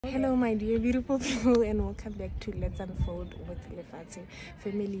Hello my dear beautiful people, and welcome back to Let's Unfold with Lefati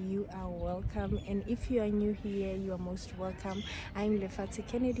family. You are welcome, and if you are new here, you are most welcome. I'm Lefati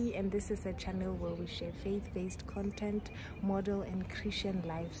Kennedy, and this is a channel where we share faith-based content, model and Christian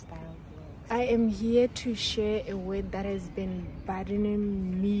lifestyle. I am here to share a word that has been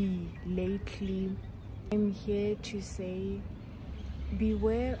burdening me lately. I'm here to say,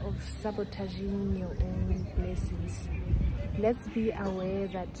 beware of sabotaging your own blessings. Let's be aware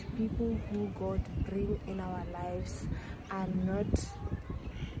that people who God bring in our lives are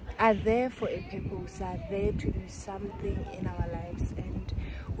there for a purpose, are there to do something in our lives, and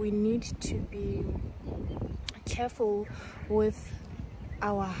we need to be careful with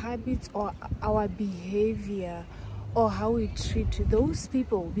our habits or our behavior or how we treat those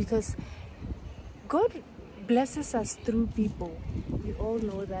people, because God blesses us through people. We all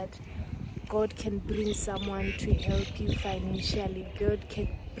know that God can bring someone to help you financially. God can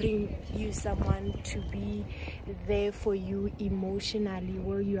bring you someone to be there for you emotionally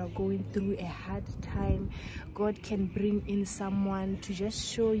where you are going through a hard time. God can bring in someone to just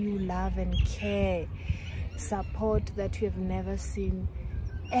show you love and care, support that you have never seen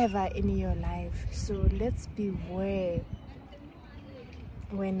ever in your life. So let's beware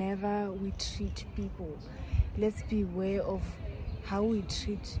whenever we treat people. Let's beware of how we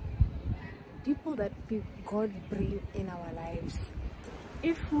treat people that God bring in our lives.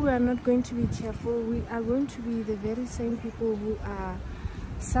 If we are not going to be careful, we are going to be the very same people who are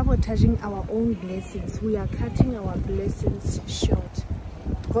sabotaging our own blessings. We are cutting our blessings short.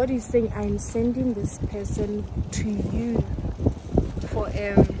 God is saying, I'm sending this person to you for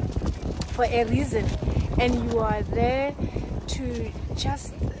a reason, and you are there to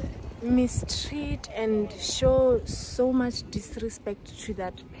just mistreat and show so much disrespect to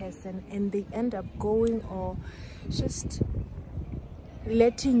that person, and they end up going or just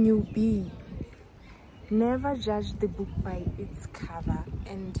letting you be. Never judge the book by its cover,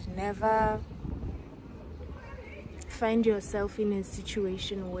 and never find yourself in a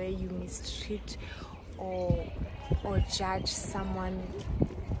situation where you mistreat or judge someone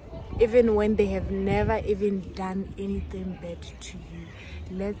even when they have never even done anything bad to you.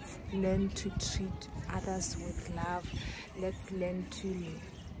 Let's learn to treat others with love. Let's learn to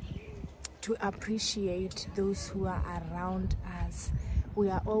appreciate those who are around us. We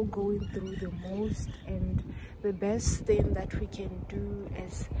are all going through the most, and the best thing that we can do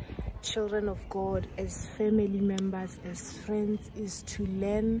as children of God, as family members, as friends, is to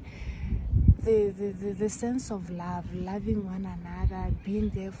learn the sense of love, loving one another, being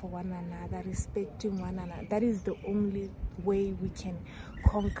there for one another, respecting one another. That is the only way we can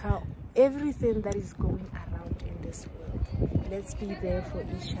conquer everything that is going around in this world. Let's be there for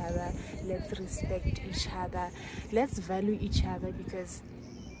each other. Let's respect each other. Let's value each other, because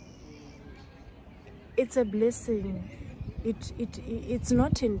it's a blessing. It's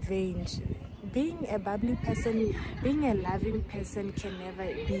not in vain. Being a bubbly person, being a loving person can never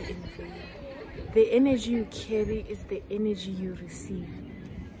be in vain. The energy you carry is the energy you receive.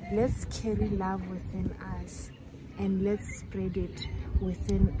 Let's carry love within us, and let's spread it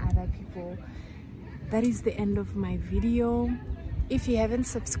within other people. That is the end of my video. If you haven't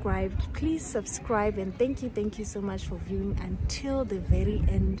subscribed, please subscribe, and thank you so much for viewing until the very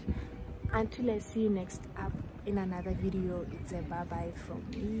end. Until I see you next up in another video, it's a bye-bye from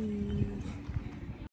me.